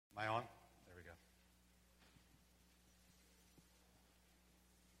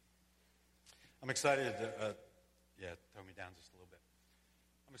I'm excited to, tone me down just a little bit.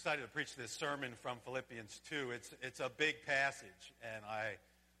 I'm excited to preach this sermon from Philippians 2. It's a big passage, and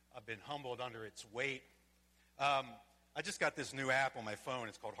I've been humbled under its weight. I just got this new app on my phone.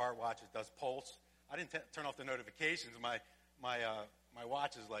 It's called HeartWatch. It does pulse. I didn't turn off the notifications. My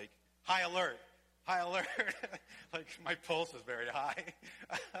watch is like, high alert. Like my pulse is very high.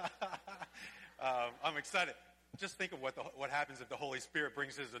 I'm excited. Just think of what happens if the Holy Spirit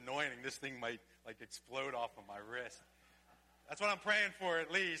brings His anointing. This thing might like explode off of my wrist. That's what I'm praying for,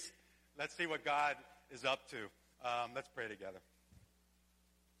 at least. Let's see what God is up to. Let's pray together.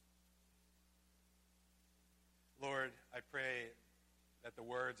 Lord, I pray that the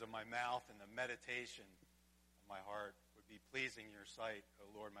words of my mouth and the meditation of my heart would be pleasing in your sight, O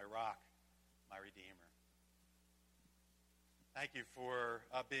Lord, my rock, my Redeemer. Thank you for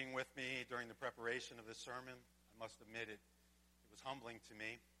being with me during the preparation of this sermon. I must admit it was humbling to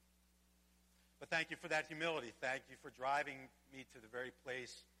me. But thank you for that humility. Thank you for driving me to the very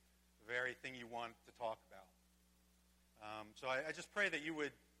place, the very thing you want to talk about. So I just pray that you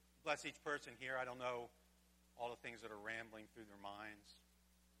would bless each person here. I don't know all the things that are rambling through their minds.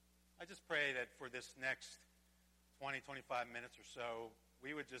 I just pray that for this next 20, 25 minutes or so,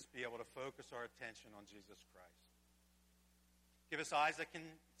 we would just be able to focus our attention on Jesus Christ. Give us eyes that can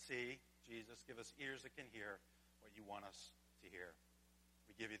see, Jesus. Give us ears that can hear what you want us to hear.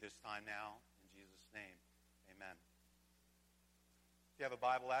 We give you this time now. In Jesus' name, amen. If you have a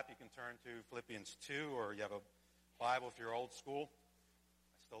Bible app, you can turn to Philippians 2, or you have a Bible if you're old school.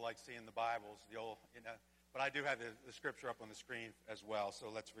 I still like seeing the Bibles, but I do have the scripture up on the screen as well, so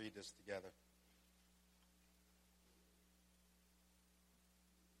let's read this together.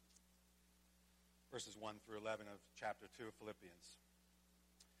 Verses 1 through 11 of chapter 2 of Philippians.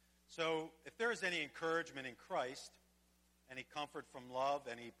 So, if there is any encouragement in Christ, any comfort from love,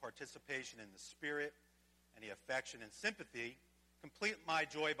 any participation in the Spirit, any affection and sympathy, complete my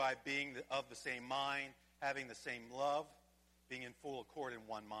joy by being of the same mind, having the same love, being in full accord in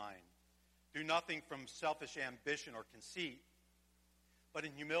one mind. Do nothing from selfish ambition or conceit, but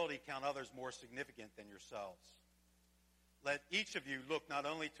in humility count others more significant than yourselves. Let each of you look not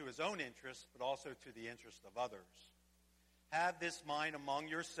only to his own interests, but also to the interest of others. Have this mind among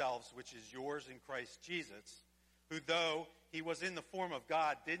yourselves, which is yours in Christ Jesus, who though he was in the form of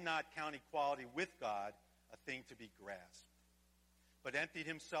God, did not count equality with God a thing to be grasped, but emptied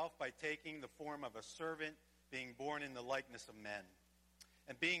himself by taking the form of a servant, being born in the likeness of men.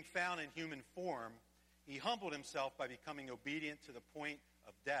 And being found in human form, he humbled himself by becoming obedient to the point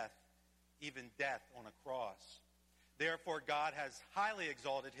of death, even death on a cross. Therefore God has highly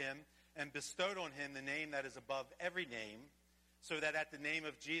exalted him and bestowed on him the name that is above every name, so that at the name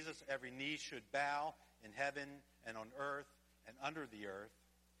of Jesus every knee should bow in heaven and on earth and under the earth,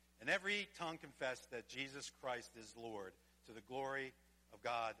 and every tongue confess that Jesus Christ is Lord, to the glory of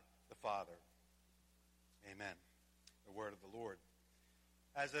God the Father. Amen. The word of the Lord.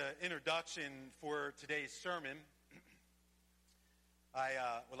 As an introduction for today's sermon, I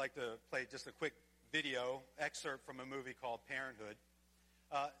would like to play just a quick video excerpt from a movie called Parenthood.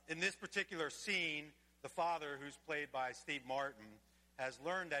 In this particular scene, the father, who's played by Steve Martin, has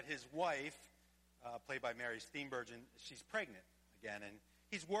learned that his wife, played by Mary Steenburgen, she's pregnant again, and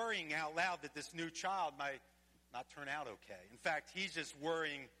he's worrying out loud that this new child might not turn out okay. In fact, he's just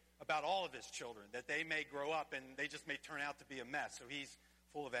worrying about all of his children, that they may grow up and they just may turn out to be a mess. So he's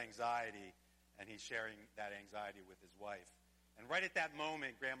full of anxiety, and he's sharing that anxiety with his wife. And right at that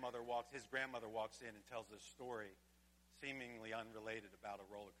moment, his grandmother walks in and tells this story, seemingly unrelated, about a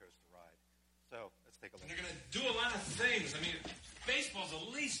roller coaster ride. So let's take a look. They're going to do a lot of things. I mean, baseball's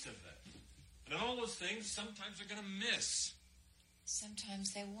the least of them. And all those things, sometimes they're going to miss.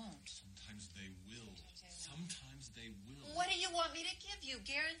 Sometimes they won't. Sometimes they will. Sometimes they will. What do you want me to give you?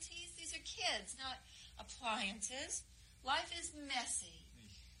 Guarantees? These are kids, not appliances. Life is messy.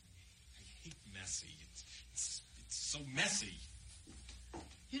 I hate messy. It's so messy.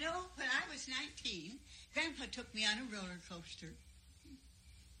 You know, when I was 19, Grandpa took me on a roller coaster.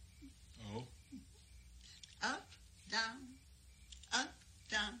 Oh? Up, down, up,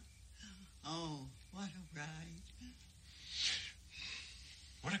 down. Oh, what a ride.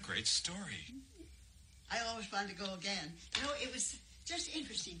 What a great story. I always wanted to go again. You know, it was just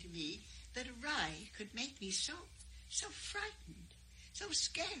interesting to me that a ride could make me so frightened, so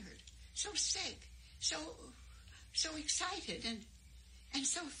scared, so sick, so excited, and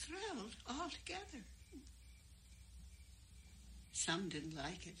so thrilled all together. Some didn't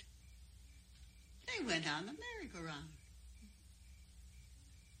like it. They went on the merry-go-round.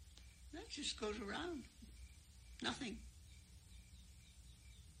 That just goes around. Nothing.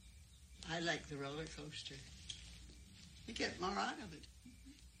 I like the roller coaster. You get more out of it.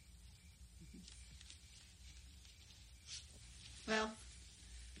 Well,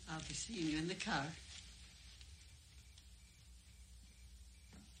 I'll be seeing you in the car.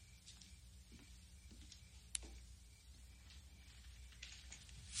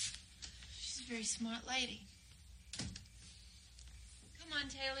 She's a very smart lady. Come on,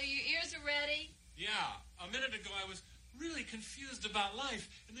 Taylor, your ears are ready. Yeah, a minute ago I was really confused about life,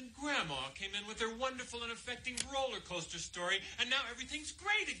 and then Grandma came in with her wonderful and affecting roller coaster story, and now everything's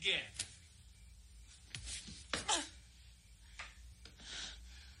great again.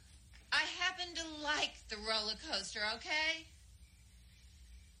 I happen to like the roller coaster, okay?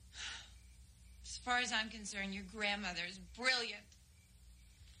 As far as I'm concerned, your grandmother is brilliant.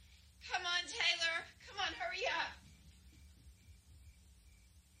 Come on, Taylor. Come on, hurry up.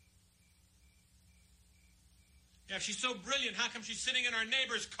 Yeah, if she's so brilliant, how come she's sitting in our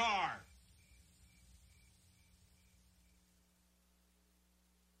neighbor's car?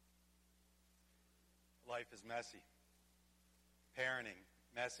 Life is messy. Parenting,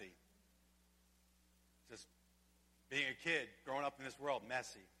 messy. Just being a kid, growing up in this world,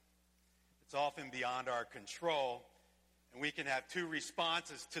 messy. It's often beyond our control, and we can have two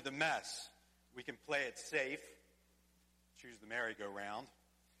responses to the mess. We can play it safe, choose the merry-go-round,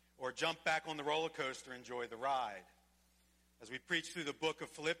 or jump back on the roller coaster and enjoy the ride. As we preach through the book of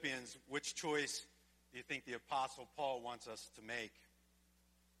Philippians, which choice do you think the Apostle Paul wants us to make?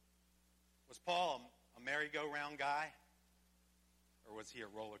 Was Paul a merry-go-round guy, or was he a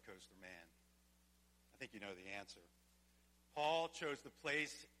roller coaster man? I think you know the answer. Paul chose to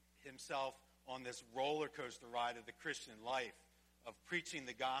place himself on this roller coaster ride of the Christian life, of preaching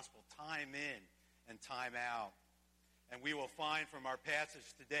the gospel time in and time out. And we will find from our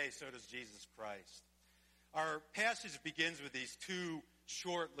passage today, so does Jesus Christ. Our passage begins with these two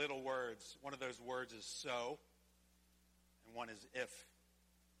short little words. One of those words is so, and one is if.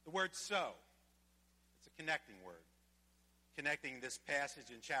 The word so, it's a connecting word. Connecting this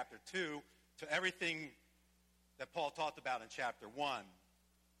passage in chapter 2 to everything that Paul talked about in chapter 1.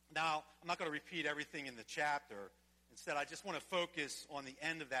 Now, I'm not going to repeat everything in the chapter. Instead, I just want to focus on the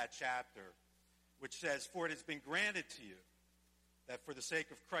end of that chapter, which says, "For it has been granted to you that for the sake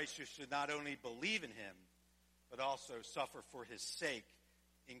of Christ you should not only believe in him, but also suffer for his sake,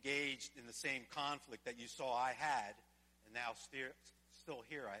 engaged in the same conflict that you saw I had, and now still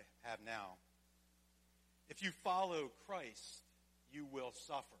here I have now. If you follow Christ, you will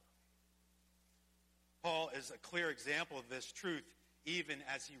suffer." Paul is a clear example of this truth, even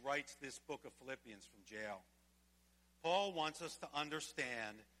as he writes this book of Philippians from jail. Paul wants us to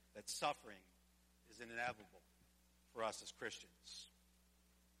understand that suffering is inevitable for us as Christians.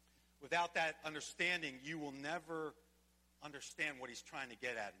 Without that understanding, you will never understand what he's trying to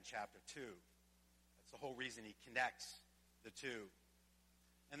get at in chapter 2. That's the whole reason he connects the two.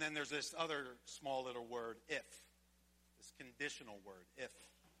 And then there's this other small little word, if. This conditional word, if.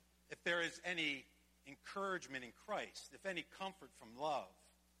 If there is any encouragement in Christ, if any comfort from love,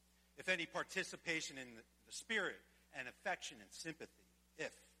 if any participation in the Spirit and affection and sympathy,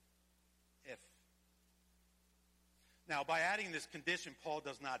 if. Now, by adding this condition, Paul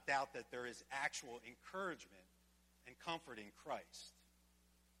does not doubt that there is actual encouragement and comfort in Christ.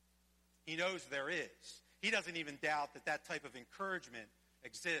 He knows there is. He doesn't even doubt that that type of encouragement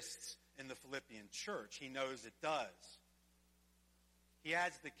exists in the Philippian church. He knows it does. He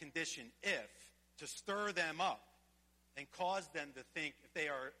adds the condition if to stir them up and cause them to think if they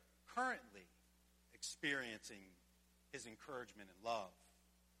are currently experiencing his encouragement and love.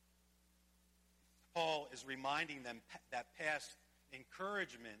 Paul is reminding them that past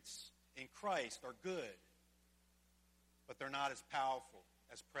encouragements in Christ are good, but they're not as powerful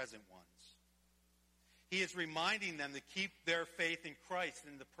as present ones. He is reminding them to keep their faith in Christ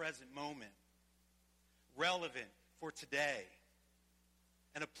in the present moment, relevant for today,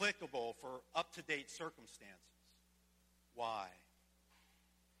 and applicable for up-to-date circumstances. Why?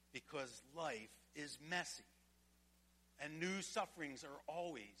 Because life is messy, and new sufferings are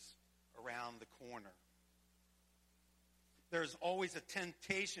always around the corner. There's always a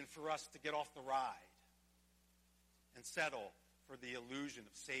temptation for us to get off the ride and settle for the illusion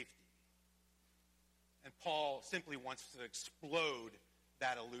of safety. And Paul simply wants to explode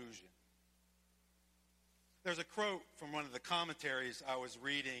that illusion. There's a quote from one of the commentaries I was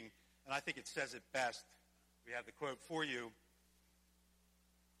reading, and I think it says it best. We have the quote for you.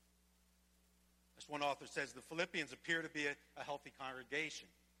 This one author says, "The Philippians appear to be a healthy congregation,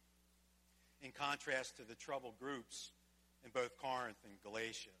 in contrast to the troubled groups in both Corinth and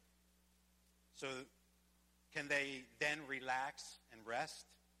Galatia. So can they then relax and rest?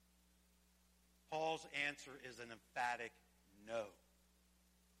 Paul's answer is an emphatic no.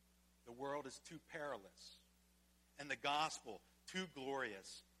 The world is too perilous, and the gospel too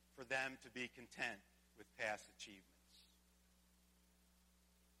glorious for them to be content with past achievements.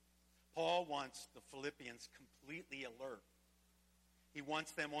 Paul wants the Philippians completely alert. He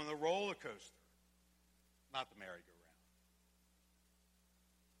wants them on the roller coaster, not the merry-go-round.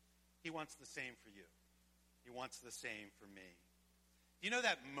 He wants the same for you. He wants the same for me. Do you know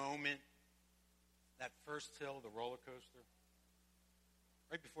that moment, that first hill, the roller coaster?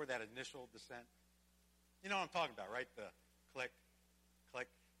 Right before that initial descent? You know what I'm talking about, right? The click, click,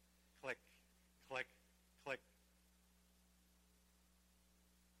 click, click, click.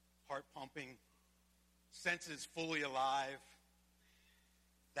 Heart pumping, senses fully alive.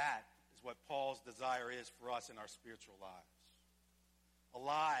 That is what Paul's desire is for us in our spiritual lives.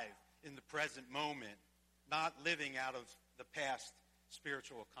 Alive in the present moment, not living out of the past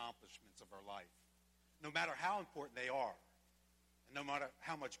spiritual accomplishments of our life, no matter how important they are, and no matter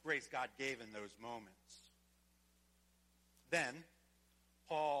how much grace God gave in those moments. Then,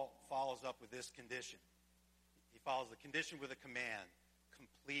 Paul follows up with this condition. He follows the condition with a command: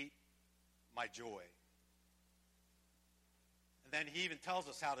 complete my joy. And then he even tells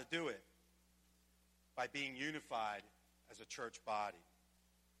us how to do it, by being unified as a church body.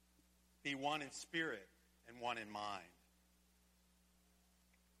 Be one in spirit and one in mind.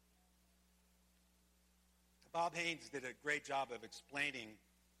 Bob Haynes did a great job of explaining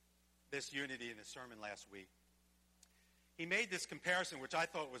this unity in his sermon last week. He made this comparison, which I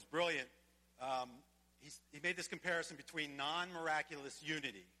thought was brilliant. He made this comparison between non-miraculous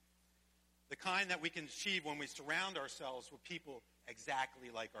unity, the kind that we can achieve when we surround ourselves with people exactly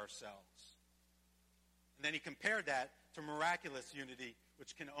like ourselves. And then he compared that to miraculous unity,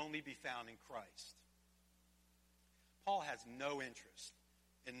 which can only be found in Christ. Paul has no interest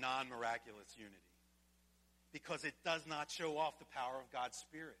in non-miraculous unity because it does not show off the power of God's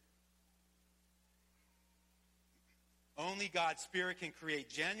Spirit. Only God's Spirit can create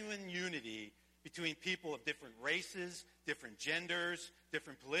genuine unity between people of different races, different genders,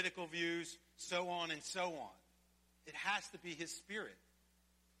 different political views, so on and so on. It has to be His Spirit.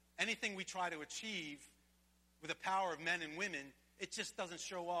 Anything we try to achieve with the power of men and women, it just doesn't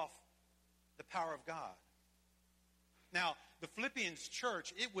show off the power of God. Now, the Philippians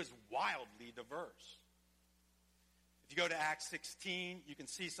church, it was wildly diverse. If you go to Acts 16, you can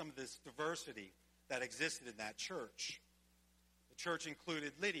see some of this diversity that existed in that church. The church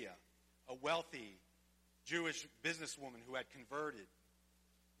included Lydia, a wealthy Jewish businesswoman who had converted.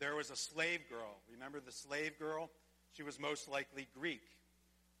 There was a slave girl. Remember the slave girl? She was most likely Greek.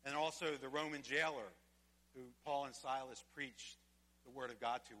 And also the Roman jailer who Paul and Silas preached the word of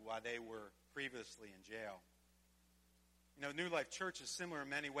God to while they were previously in jail. You know, New Life Church is similar in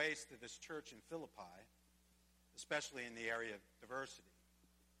many ways to this church in Philippi, especially in the area of diversity.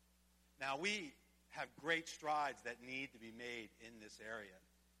 Now, we have great strides that need to be made in this area,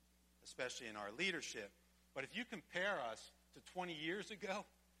 especially in our leadership. But if you compare us to 20 years ago,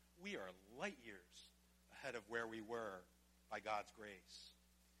 we are light years ahead of where we were by God's grace.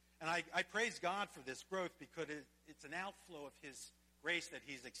 And I praise God for this growth because it's an outflow of His grace that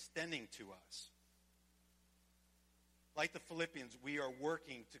He's extending to us. Like the Philippians, we are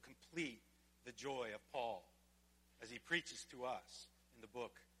working to complete the joy of Paul as he preaches to us in the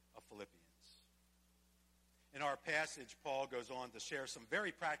book of Philippians. In our passage, Paul goes on to share some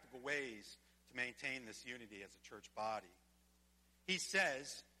very practical ways to maintain this unity as a church body. He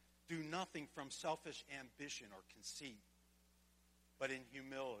says, do nothing from selfish ambition or conceit, but in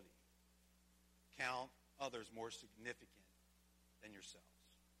humility, count others more significant than yourselves.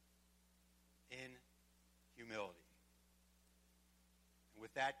 In humility. And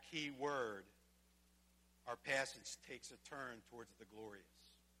with that key word, our passage takes a turn towards the glorious.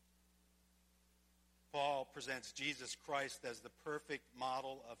 Paul presents Jesus Christ as the perfect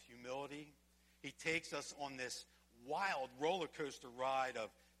model of humility. He takes us on this wild roller coaster ride of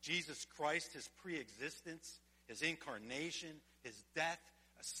Jesus Christ, His pre-existence, His incarnation, His death,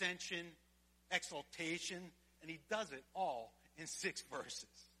 ascension, exaltation, and He does it all in 6 verses.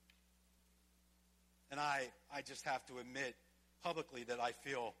 And I just have to admit publicly that I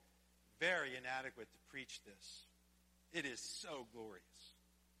feel very inadequate to preach this. It is so glorious.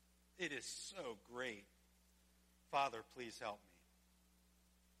 It is so great. Father, please help me.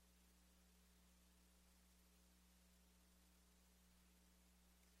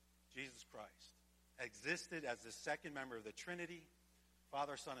 Jesus Christ existed as the second member of the Trinity,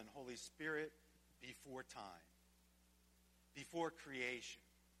 Father, Son, and Holy Spirit, before time, before creation,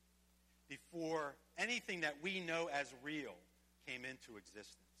 before anything that we know as real came into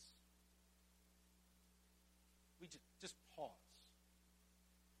existence. we just pause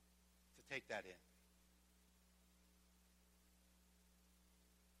to take that in.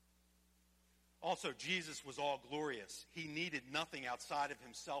 Also, Jesus was all glorious. He needed nothing outside of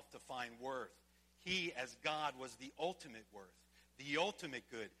himself to find worth. He, as God, was the ultimate worth, the ultimate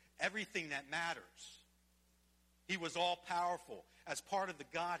good, everything that matters. He was all-powerful. As part of the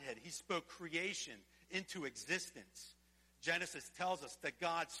Godhead, he spoke creation into existence. Genesis tells us that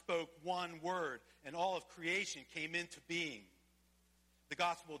God spoke one word, and all of creation came into being. The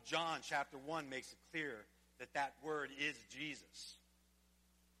Gospel of John, chapter 1, makes it clear that that word is Jesus.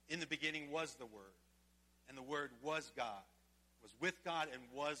 In the beginning was the Word, and the Word was God, was with God and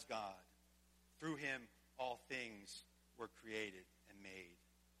was God. Through him all things were created and made.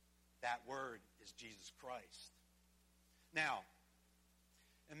 That Word is Jesus Christ. Now,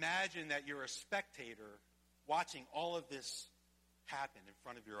 imagine that you're a spectator watching all of this happen in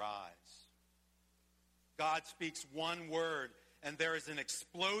front of your eyes. God speaks one word, and there is an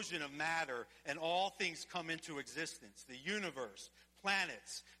explosion of matter, and all things come into existence. The universe,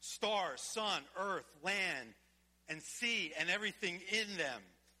 planets, stars, sun, earth, land, and sea, and everything in them.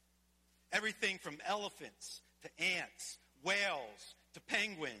 Everything from elephants to ants, whales to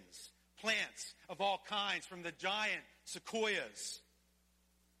penguins, plants of all kinds, from the giant sequoias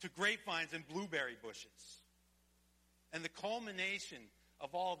to grapevines and blueberry bushes. And the culmination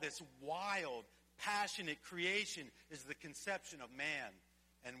of all this wild, passionate creation is the conception of man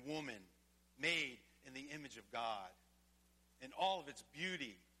and woman made in the image of God, in all of its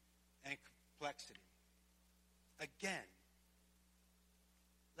beauty and complexity. Again,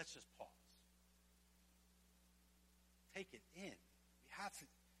 let's just pause. Take it in.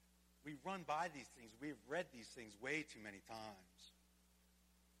 We run by these things. We've read these things way too many times.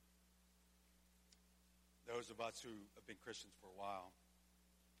 Those of us who have been Christians for a while.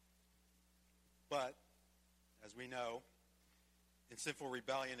 But, as we know, in sinful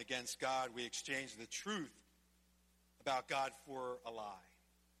rebellion against God, we exchange the truth about God for a lie.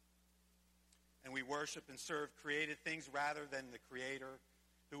 And we worship and serve created things rather than the Creator,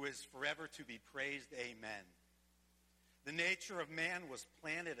 who is forever to be praised. Amen. The nature of man was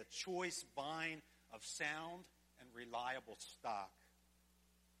planted a choice vine of sound and reliable stock,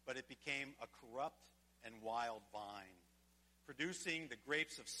 but it became a corrupt and wild vine, producing the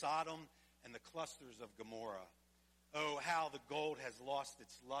grapes of Sodom and the clusters of Gomorrah. Oh, how the gold has lost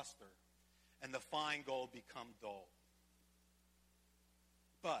its luster, and the fine gold become dull.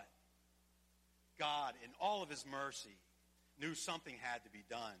 But God, in all of his mercy, knew something had to be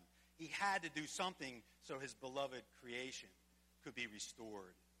done. He had to do something so his beloved creation could be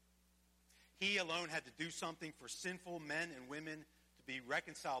restored. He alone had to do something for sinful men and women to be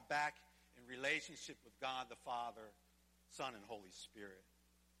reconciled back in relationship with God the Father, Son, and Holy Spirit.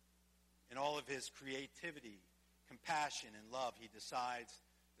 In all of his creativity, compassion, and love, he decides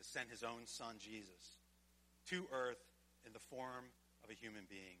to send his own Son, Jesus, to earth in the form of a human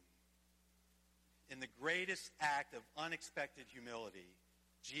being. In the greatest act of unexpected humility,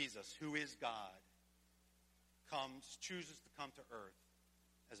 Jesus, who is God, chooses to come to earth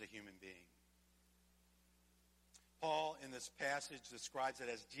as a human being. Paul, in this passage, describes it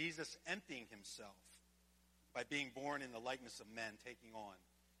as Jesus emptying himself by being born in the likeness of men, taking on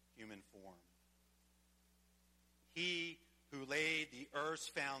human form. He who laid the earth's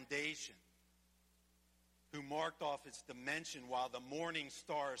foundation, who marked off its dimension while the morning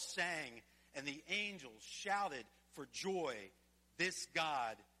stars sang and the angels shouted for joy, this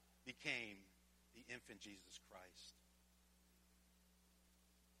God became the infant Jesus Christ.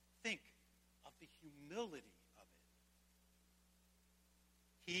 Think of the humility of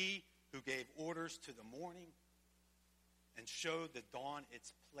it. He who gave orders to the morning and showed the dawn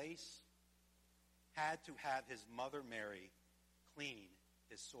its place had to have his mother Mary clean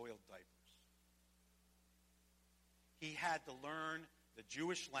his soiled diapers. He had to learn the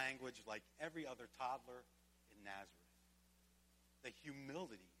Jewish language like every other toddler in Nazareth. The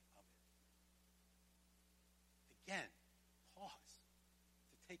humility of it. Again, pause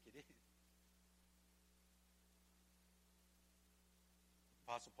to take it in.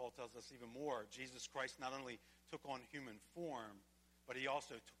 Apostle Paul tells us even more. Jesus Christ not only took on human form, but he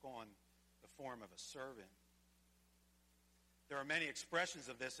also took on the form of a servant. There are many expressions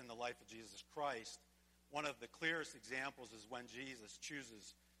of this in the life of Jesus Christ. One of the clearest examples is when Jesus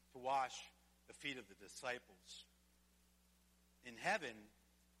chooses to wash the feet of the disciples. In heaven,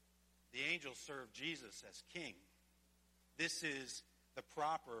 the angels serve Jesus as king. This is the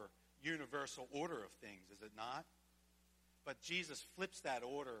proper universal order of things, is it not? But Jesus flips that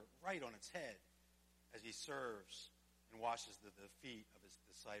order right on its head as he serves and washes the feet of his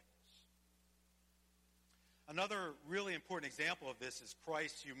disciples. Another really important example of this is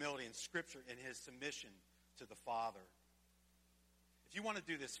Christ's humility in Scripture in his submission to the Father. If you want to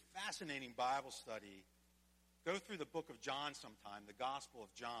do this fascinating Bible study, go through the book of John sometime, the Gospel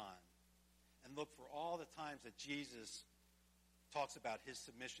of John, and look for all the times that Jesus talks about his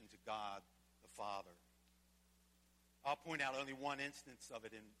submission to God the Father. I'll point out only one instance of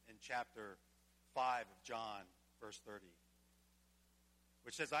it in chapter 5 of John, verse 30,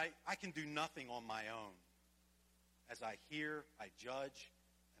 which says, I can do nothing on my own. As I hear, I judge,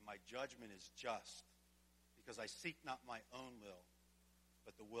 and my judgment is just, because I seek not my own will,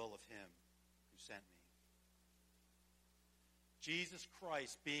 but the will of him who sent me. Jesus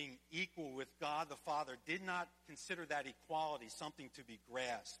Christ, being equal with God the Father, did not consider that equality something to be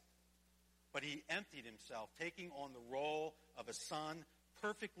grasped, but he emptied himself, taking on the role of a son,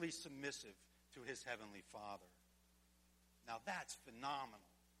 perfectly submissive to his heavenly Father. Now that's phenomenal.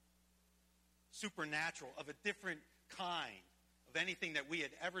 Supernatural, of a different kind of anything that we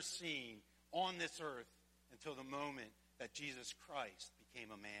had ever seen on this earth until the moment that Jesus Christ became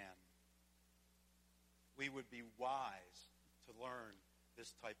a man. We would be wise to learn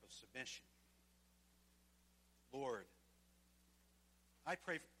this type of submission. Lord, I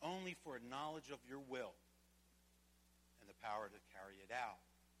pray only for a knowledge of your will and the power to carry it out.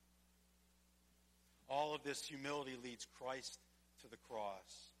 All of this humility leads Christ to the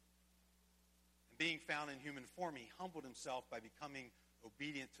cross. And being found in human form, he humbled himself by becoming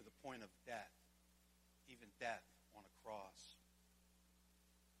obedient to the point of death, even death on a cross.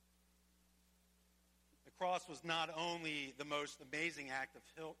 The cross was not only the most amazing act of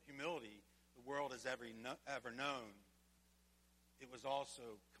humility the world has ever known, it was also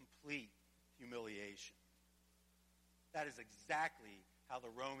complete humiliation. That is exactly how the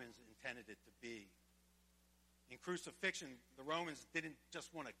Romans intended it to be. In crucifixion, the Romans didn't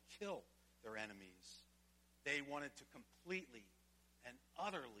just want to kill their enemies. They wanted to completely and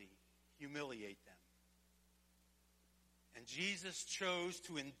utterly humiliate them. And Jesus chose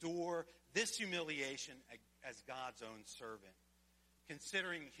to endure this humiliation as God's own servant,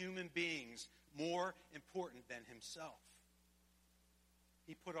 considering human beings more important than himself.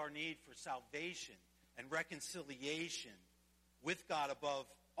 He put our need for salvation and reconciliation with God above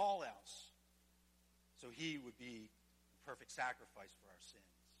all else, so he would be the perfect sacrifice for our sins.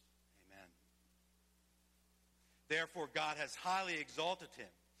 Amen. Therefore, God has highly exalted him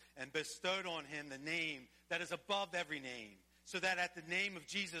and bestowed on him the name that is above every name, so that at the name of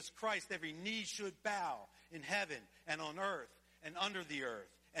Jesus Christ every knee should bow in heaven and on earth and under the earth,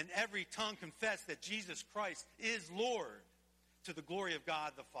 and every tongue confess that Jesus Christ is Lord, to the glory of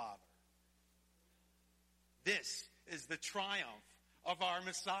God the Father. This is the triumph of our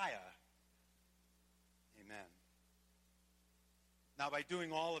Messiah. Amen. Now, by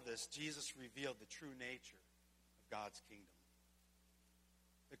doing all of this, Jesus revealed the true nature of God's kingdom.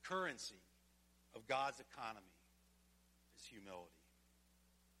 The currency of God's economy is humility.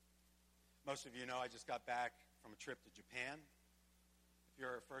 Most of you know I just got back from a trip to Japan. If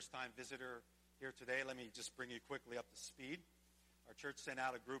you're a first-time visitor here today, let me just bring you quickly up to speed. Our church sent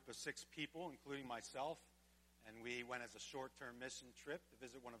out a group of 6 people, including myself, and we went as a short-term mission trip to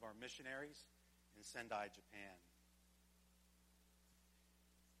visit one of our missionaries in Sendai, Japan.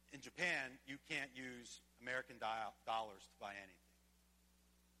 In Japan, you can't use American dollars to buy anything.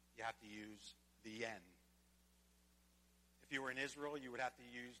 You have to use the yen. If you were in Israel, you would have to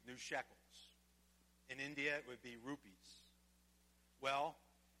use new shekels. In India, it would be rupees. Well,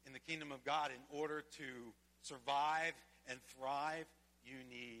 in the kingdom of God, in order to survive and thrive, you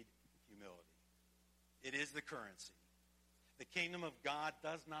need humility. It is the currency. The kingdom of God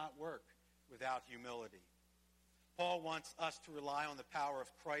does not work without humility. Paul wants us to rely on the power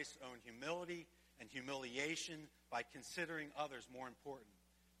of Christ's own humility and humiliation by considering others more important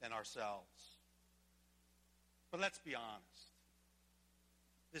than ourselves. But let's be honest.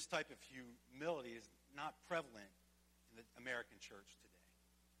 This type of humility is not prevalent in the American church today.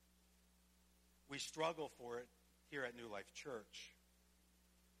 We struggle for it here at New Life Church.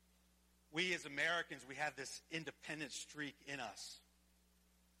 We as Americans, we have this independent streak in us.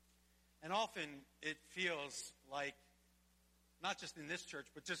 And often it feels like, not just in this church,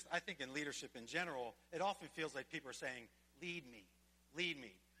 but just I think in leadership in general, it often feels like people are saying, lead me,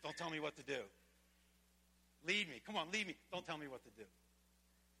 don't tell me what to do. Lead me, come on, lead me, don't tell me what to do.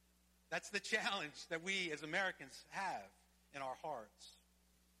 That's the challenge that we as Americans have in our hearts.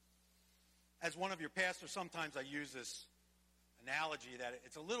 As one of your pastors, sometimes I use this analogy that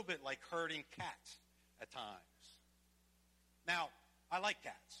it's a little bit like herding cats at times. Now, I like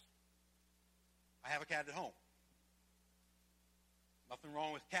cats. I have a cat at home. Nothing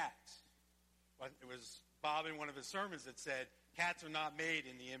wrong with cats. But it was Bob in one of his sermons that said, cats are not made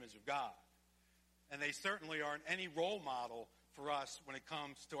in the image of God. And they certainly aren't any role model for us when it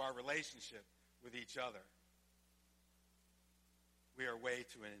comes to our relationship with each other. We are way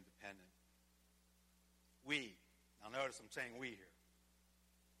too independent. We. Now notice I'm saying we here.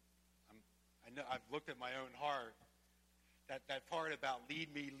 I know I've looked at my own heart. That part about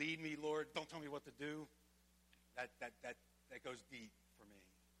lead me, Lord, don't tell me what to do. That goes deep for me.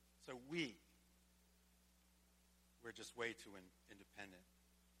 So we're just way too independent.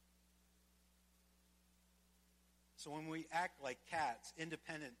 So when we act like cats,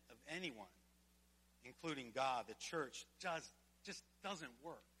 independent of anyone, including God, the church just doesn't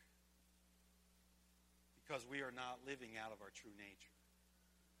work. Because we are not living out of our true nature.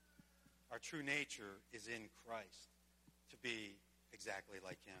 Our true nature is in Christ, to be exactly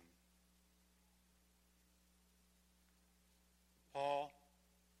like him. Paul,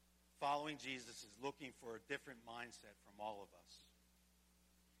 following Jesus, is looking for a different mindset from all of us.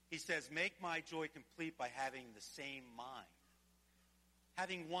 He says, make my joy complete by having the same mind.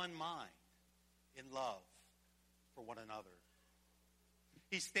 Having one mind in love for one another.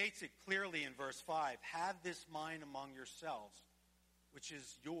 He states it clearly in verse 5, have this mind among yourselves, which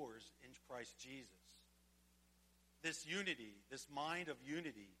is yours in Christ Jesus. This unity, this mind of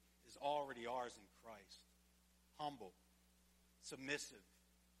unity, is already ours in Christ. Humble, submissive,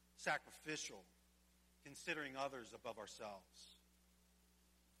 sacrificial, considering others above ourselves.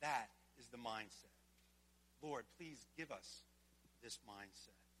 That is the mindset. Lord, please give us this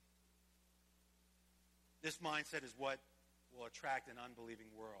mindset. This mindset is what will attract an unbelieving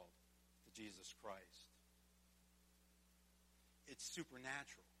world to Jesus Christ. It's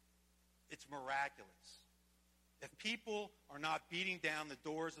supernatural. It's miraculous. If people are not beating down the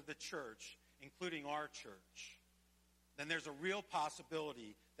doors of the church, including our church, then there's a real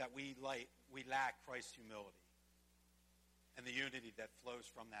possibility that we lack Christ's humility and the unity that flows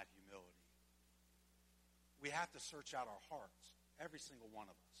from that humility. We have to search out our hearts, every single one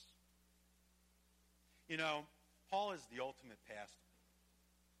of us. You know, Paul is the ultimate pastor.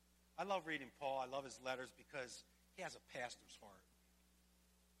 I love reading Paul. I love his letters because he has a pastor's heart.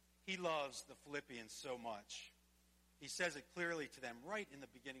 He loves the Philippians so much. He says it clearly to them right in the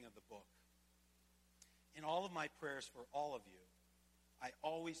beginning of the book. In all of my prayers for all of you, I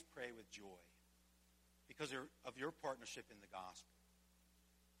always pray with joy because of your partnership in the gospel.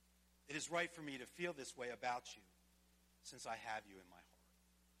 It is right for me to feel this way about you since I have you in my heart.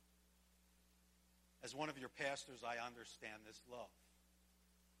 As one of your pastors, I understand this love.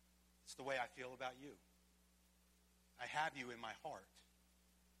 It's the way I feel about you. I have you in my heart.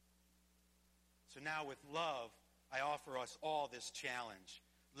 So now with love, I offer us all this challenge.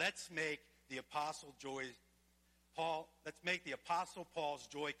 Let's make the Apostle Paul's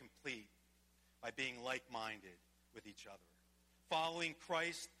joy complete by being like-minded with each other, following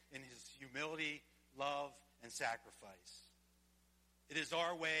Christ in his humility, love, and sacrifice. It is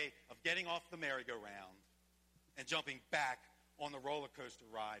our way of getting off the merry-go-round and jumping back on the roller coaster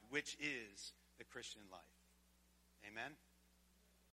ride, which is the Christian life. Amen?